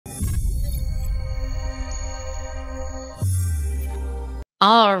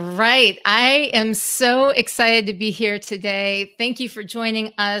All right. I am so excited to be here today. Thank you for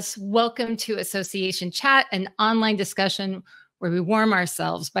joining us. Welcome to Association Chat, an online discussion where we warm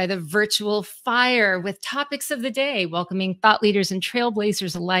ourselves by the virtual fire with topics of the day, welcoming thought leaders and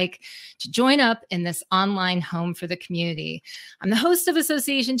trailblazers alike to join up in this online home for the community. I'm the host of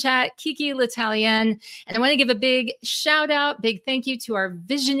Association Chat, KiKi L'Italien, and I want to give a big shout out, big thank you to our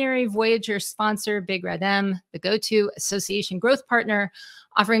visionary Voyager sponsor, Big Red M, the go-to association growth partner,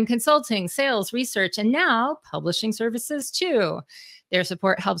 offering consulting, sales, research, and now publishing services too. Their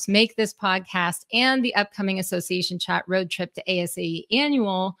support helps make this podcast and the upcoming Association Chat road trip to ASAE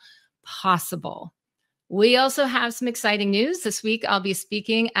Annual possible. We also have some exciting news. This week, I'll be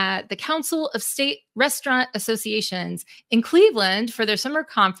speaking at the Council of State Restaurant Associations in Cleveland for their summer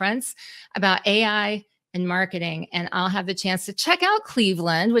conference about AI and marketing. And I'll have the chance to check out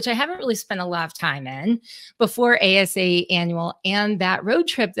Cleveland, which I haven't really spent a lot of time in, before ASAE Annual and that road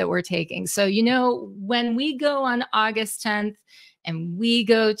trip that we're taking. So, you know, when we go on August 10th, and we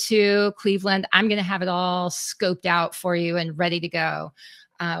go to Cleveland, I'm going to have it all scoped out for you and ready to go.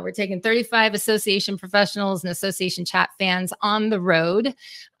 We're taking 35 association professionals and Association Chat fans on the road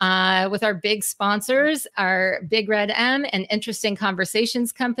with our big sponsors. Our Big Red M and Interesting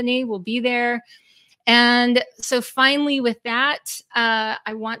Conversations Company will be there. And so finally with that,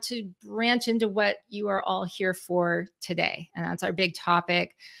 I want to branch into what you are all here for today. And that's our big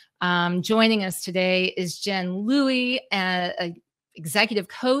topic. Joining us today is Jen Lewi, a executive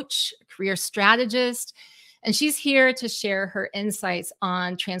coach, career strategist, and she's here to share her insights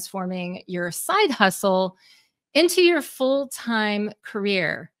on transforming your side hustle into your full-time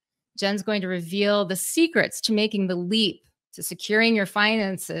career. Jen's going to reveal the secrets to making the leap to securing your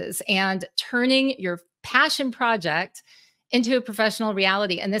finances and turning your passion project into a professional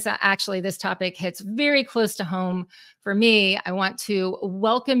reality. And this topic hits very close to home for me. I want to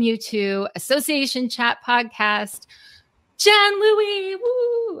welcome you to Association Chat Podcast, Jen Lewi.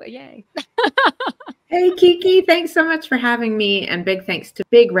 Woo! Yay. Hey, KiKi, thanks so much for having me. And big thanks to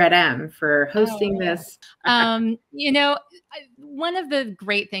Big Red M for hosting this. You know, one of the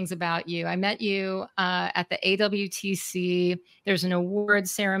great things about you, I met you at the AWTC. There's an award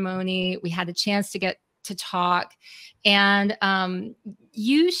ceremony. We had a chance to get to talk. And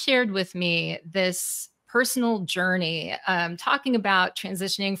you shared with me this personal journey, talking about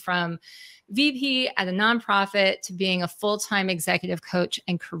transitioning from VP at a nonprofit to being a full-time executive coach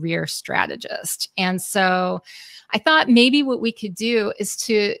and career strategist. And so I thought maybe what we could do is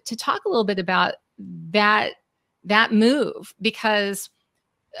to talk a little bit about that move, because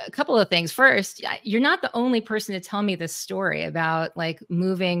a couple of things. First, you're not the only person to tell me this story about like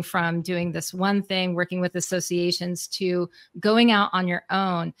moving from doing this one thing, working with associations, to going out on your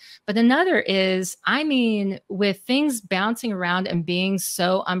own. But another is, I mean, with things bouncing around and being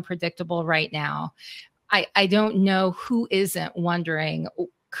so unpredictable right now, I don't know who isn't wondering,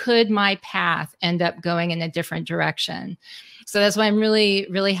 could my path end up going in a different direction? So that's why I'm really,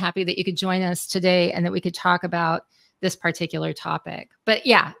 really happy that you could join us today and that we could talk about this particular topic. But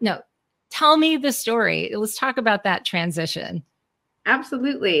yeah, no, tell me the story. Let's talk about that transition.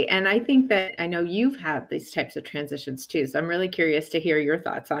 Absolutely. And I think that I know you've had these types of transitions too. So I'm really curious to hear your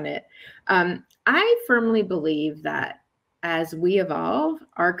thoughts on it. I firmly believe that as we evolve,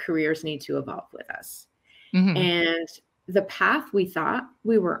 our careers need to evolve with us. Mm-hmm. And the path we thought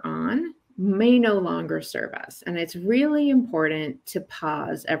we were on may no longer serve us. And it's really important to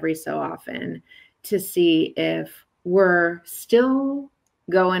pause every so often to see if we're still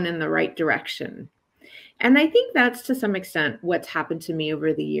going in the right direction. And I think that's to some extent what's happened to me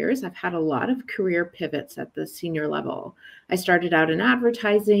over the years. I've had a lot of career pivots at the senior level. I started out in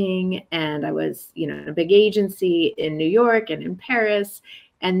advertising, and I was, in a big agency in New York and in Paris,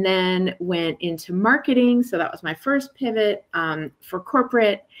 and then went into marketing. So that was my first pivot for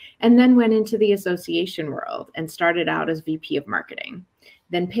corporate, and then went into the association world and started out as VP of marketing,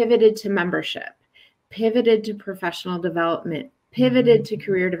 then pivoted to membership, pivoted to professional development, pivoted to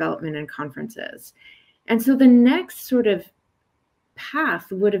career development and conferences. And so the next sort of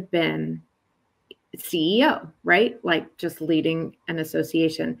path would have been CEO, right? Like just leading an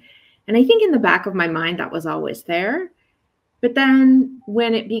association. And I think in the back of my mind, that was always there. But then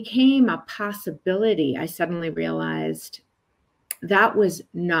when it became a possibility, I suddenly realized that was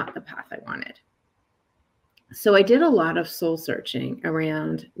not the path I wanted. So I did a lot of soul searching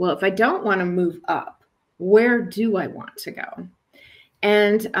around, well, if I don't want to move up, where do I want to go?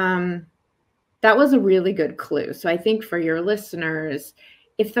 And that was a really good clue. So I think for your listeners,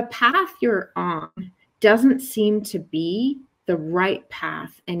 if the path you're on doesn't seem to be the right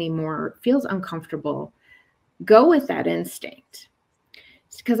path anymore, feels uncomfortable, go with that instinct.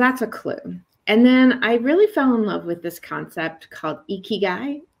 because that's a clue. And then I really fell in love with this concept called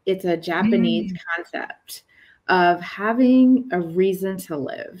ikigai. It's a Japanese concept of having a reason to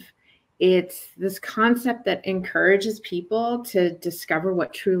live. It's this concept that encourages people to discover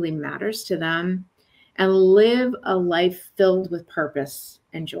what truly matters to them and live a life filled with purpose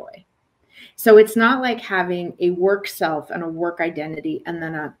and joy. So it's not like having a work self and a work identity and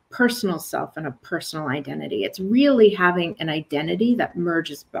then a personal self and a personal identity. It's really having an identity that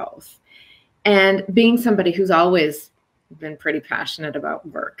merges both. And being somebody who's always been pretty passionate about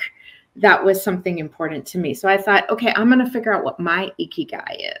work, that was something important to me. So I thought, okay, I'm going to figure out what my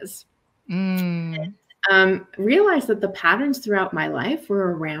ikigai is. Realized that the patterns throughout my life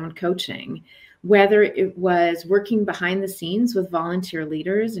were around coaching, whether it was working behind the scenes with volunteer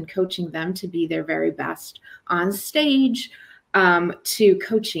leaders and coaching them to be their very best on stage, to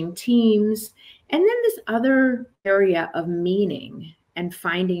coaching teams. And then this other area of meaning and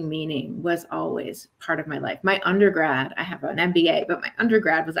finding meaning was always part of my life. My undergrad, I have an MBA, but my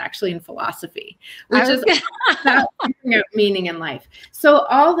undergrad was actually in philosophy, which is about figuring out meaning in life. So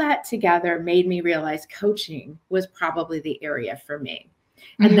all that together made me realize coaching was probably the area for me.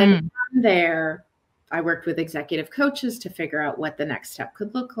 And then from there, I worked with executive coaches to figure out what the next step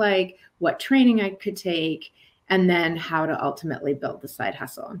could look like, what training I could take, and then how to ultimately build the side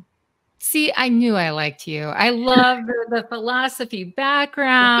hustle. See, I knew I liked you. I love the philosophy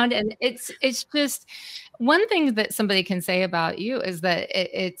background. And it's just one thing that somebody can say about you is that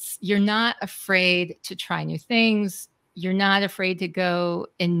you're not afraid to try new things. You're not afraid to go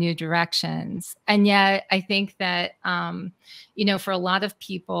in new directions. And yet I think that, for a lot of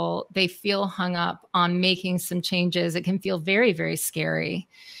people, they feel hung up on making some changes. It can feel very, very scary.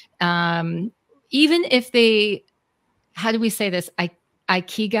 Even if how do we say this?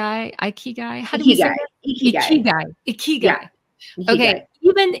 Ikigai. How do we say that? Ikigai. Yeah. Okay.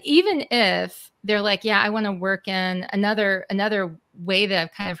 Even if they're like, yeah, I want to work in another way that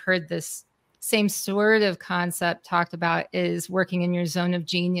I've kind of heard this same sort of concept talked about is working in your zone of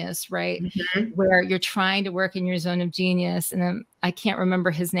genius, right? Where you're trying to work in your zone of genius. And then I can't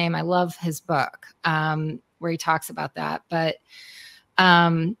remember his name. I love his book where he talks about that. But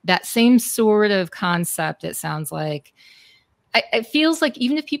that same sort of concept, it sounds like, it feels like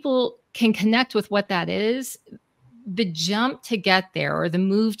even if people can connect with what that is, the jump to get there or the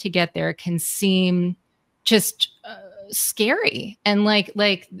move to get there can seem just scary. And like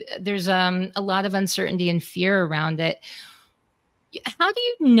there's a lot of uncertainty and fear around it. How do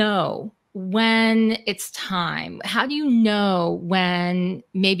you know when it's time? How do you know when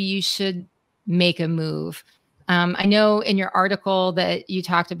maybe you should make a move? I know in your article that you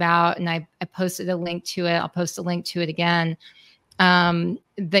talked about, and I posted a link to it. I'll post a link to it again.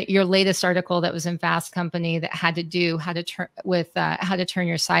 That your latest article that was in Fast Company that had to do how to turn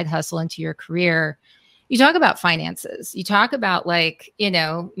your side hustle into your career. You talk about finances. You talk about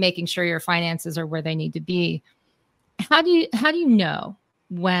making sure your finances are where they need to be. How do you know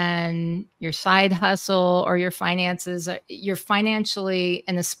when your side hustle or your finances you're financially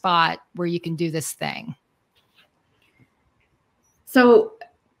in a spot where you can do this thing? So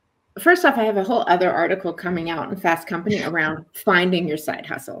first off, I have a whole other article coming out in Fast Company around finding your side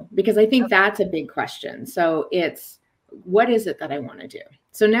hustle, because I think that's a big question. So it's, what is it that I want to do?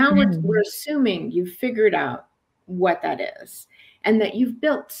 So now we're assuming you've figured out what that is and that you've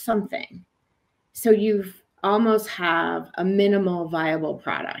built something. So you've almost have a minimal viable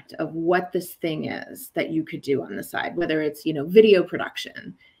product of what this thing is that you could do on the side, whether it's, video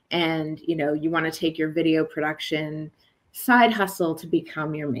production and, you want to take your video production side hustle to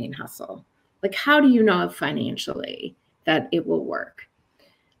become your main hustle. Like, how do you know financially that it will work?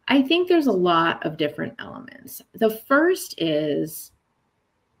 I think there's a lot of different elements. The first is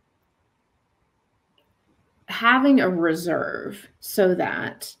having a reserve so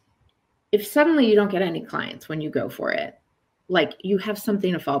that if suddenly you don't get any clients when you go for it, like you have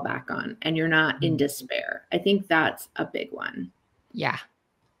something to fall back on and you're not in despair. I think that's a big one. Yeah.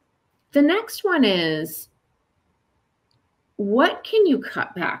 The next one is, what can you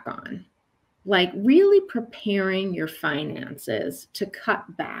cut back on? Like really preparing your finances to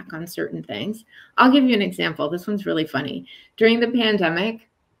cut back on certain things. I'll give you an example. This one's really funny. During the pandemic,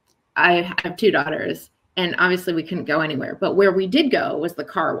 I have 2 daughters, and obviously we couldn't go anywhere, but where we did go was the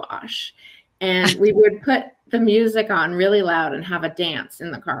car wash. And we would put the music on really loud and have a dance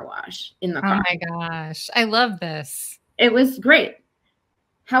in the car wash, in the car. Oh my gosh, I love this. It was great.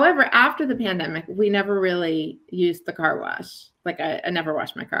 However, after the pandemic, we never really used the car wash. Like I never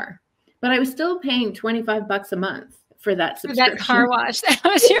washed my car, but I was still paying $25 a month for that subscription. That car wash. That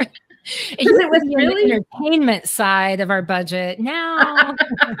was It used it was to be really the entertainment side of our budget. Now,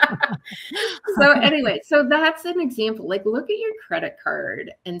 so anyway, so that's an example. Like, look at your credit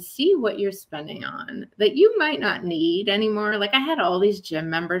card and see what you're spending on that you might not need anymore. Like, I had all these gym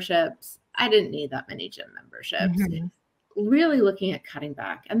memberships. I didn't need that many gym memberships. Really looking at cutting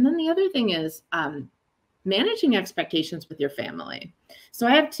back. And then the other thing is managing expectations with your family. So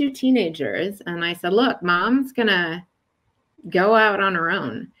I have 2 teenagers, and I said, look, mom's gonna go out on her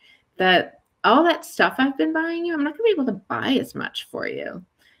own. That all that stuff I've been buying you, I'm not gonna be able to buy as much for you.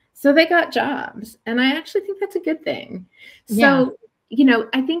 So they got jobs, and I actually think that's a good thing. yeah. So, you know,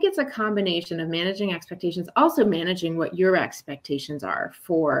 I think it's a combination of managing expectations, also managing what your expectations are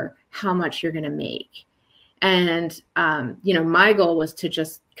for how much you're going to make. And, you know, my goal was to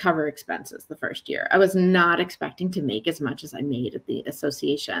just cover expenses the first year. I was not expecting to make as much as I made at the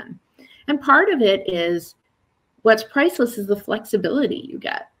association. And part of it is what's priceless is the flexibility you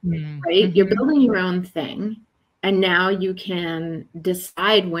get, right? You're building your own thing. And now you can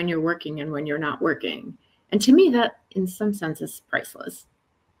decide when you're working and when you're not working. And to me, that in some sense is priceless.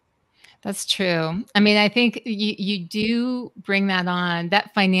 That's true. I mean, I think you do bring that on,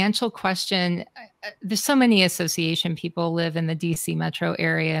 that financial question. There's so many association people live in the DC metro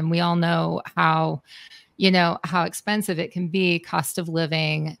area, and we all know how, you know, how expensive it can be. Cost of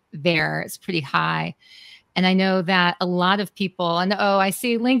living there, it's pretty high. And I know that a lot of people, and oh, I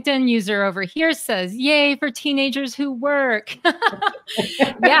see LinkedIn user over here says, yay for teenagers who work.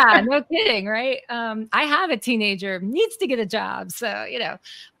 Yeah, no kidding, right? I have a teenager, needs to get a job. So, you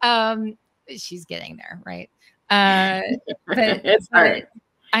know, she's getting there, right? But It's hard.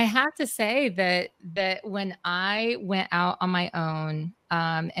 I have to say that when I went out on my own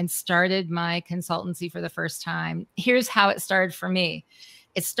and started my consultancy for the first time, here's how it started for me.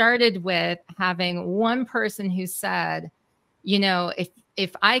 It started with having one person who said, you know,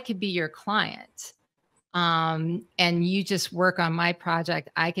 if I could be your client, and you just work on my project,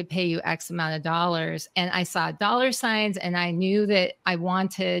 I could pay you X amount of dollars. And I saw dollar signs, and I knew that I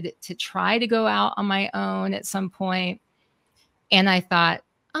wanted to try to go out on my own at some point. And I thought,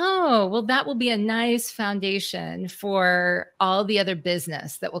 oh, well, that will be a nice foundation for all the other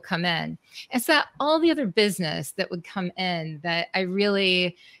business that will come in. It's that all the other business that would come in that I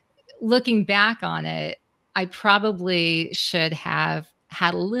really, looking back on it, I probably should have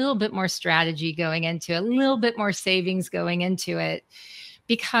had a little bit more strategy going into it, a little bit more savings going into it.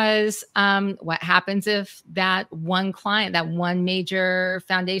 Because what happens if that one client, that one major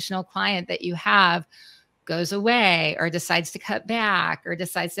foundational client that you have goes away or decides to cut back or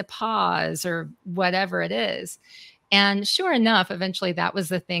decides to pause or whatever it is? And sure enough, eventually that was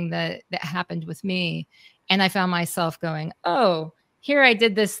the thing that happened with me. And I found myself going, oh, here I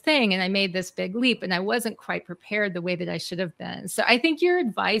did this thing and I made this big leap and I wasn't quite prepared the way that I should have been. So I think your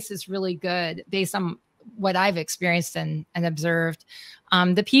advice is really good based on what I've experienced and observed.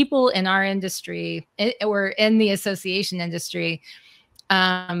 The people in our industry or in the association industry,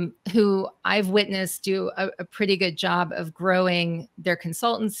 who I've witnessed do a pretty good job of growing their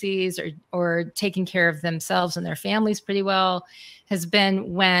consultancies or taking care of themselves and their families pretty well, has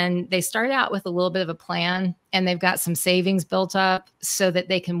been when they start out with a little bit of a plan and they've got some savings built up so that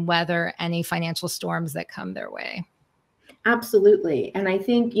they can weather any financial storms that come their way. Absolutely. And I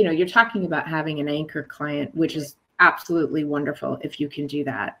think, you know, you're talking about having an anchor client, which is absolutely wonderful if you can do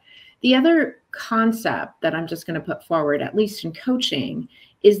that. The other concept that I'm just going to put forward, at least in coaching,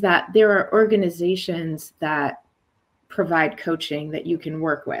 is that there are organizations that provide coaching that you can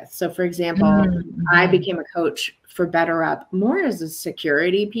work with. So for example, I became a coach for BetterUp more as a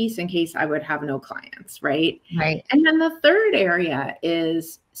security piece in case I would have no clients, right? Right. And then the third area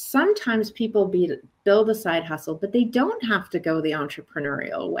is sometimes people build a side hustle, but they don't have to go the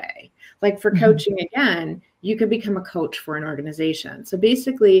entrepreneurial way. Like for coaching, again, you could become a coach for an organization. So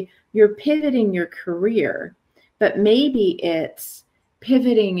basically, you're pivoting your career, but maybe it's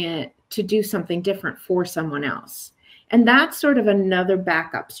pivoting it to do something different for someone else. And that's sort of another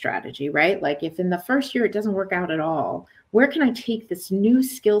backup strategy, right? Like if in the first year it doesn't work out at all, where can I take this new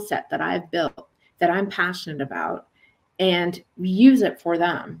skill set that I've built, that I'm passionate about, and use it for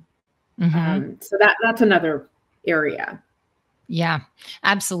them? So that's another area. Yeah,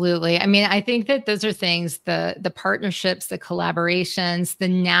 absolutely. I mean, I think that those are things, the partnerships, the collaborations, the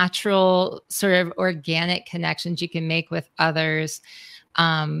natural sort of organic connections you can make with others.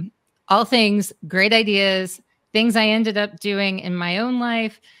 All things, great ideas, things I ended up doing in my own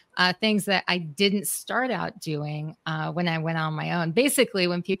life, things that I didn't start out doing when I went on my own. Basically,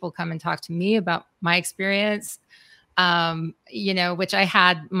 when people come and talk to me about my experience, you know, which I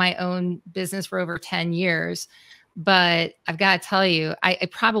had my own business for over 10 years. But I've got to tell you, I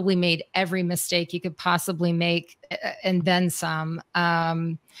probably made every mistake you could possibly make, and then some.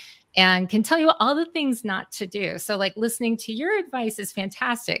 And can tell you all the things not to do. So like listening to your advice is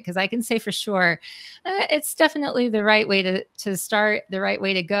fantastic, because I can say for sure it's definitely the right way to start, the right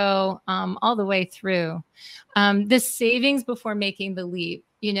way to go, all the way through. This savings before making the leap.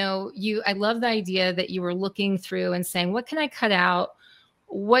 I love the idea that you were looking through and saying, what can I cut out?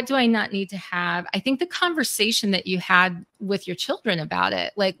 What do I not need to have? I think the conversation that you had with your children about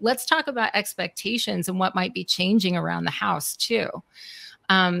it, like, let's talk about expectations and what might be changing around the house too.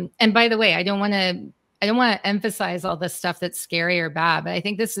 And by the way, I don't want to emphasize all this stuff that's scary or bad, but I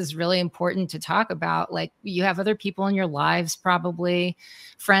think this is really important to talk about. Like, you have other people in your lives, probably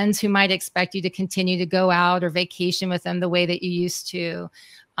friends who might expect you to continue to go out or vacation with them the way that you used to.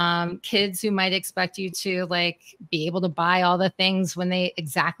 Kids who might expect you to like be able to buy all the things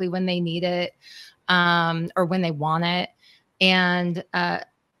exactly when they need it, or when they want it. And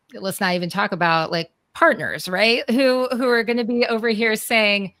let's not even talk about like partners, right? Who are going to be over here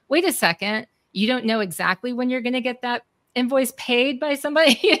saying, wait a second, you don't know exactly when you're going to get that invoice paid by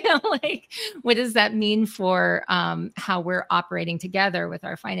somebody. Like, what does that mean for how we're operating together with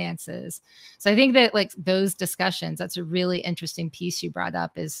our finances? So I think that like those discussions, that's a really interesting piece you brought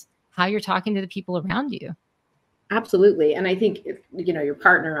up, is how you're talking to the people around you. Absolutely. And I think, your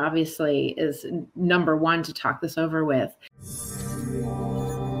partner obviously is number one to talk this over with.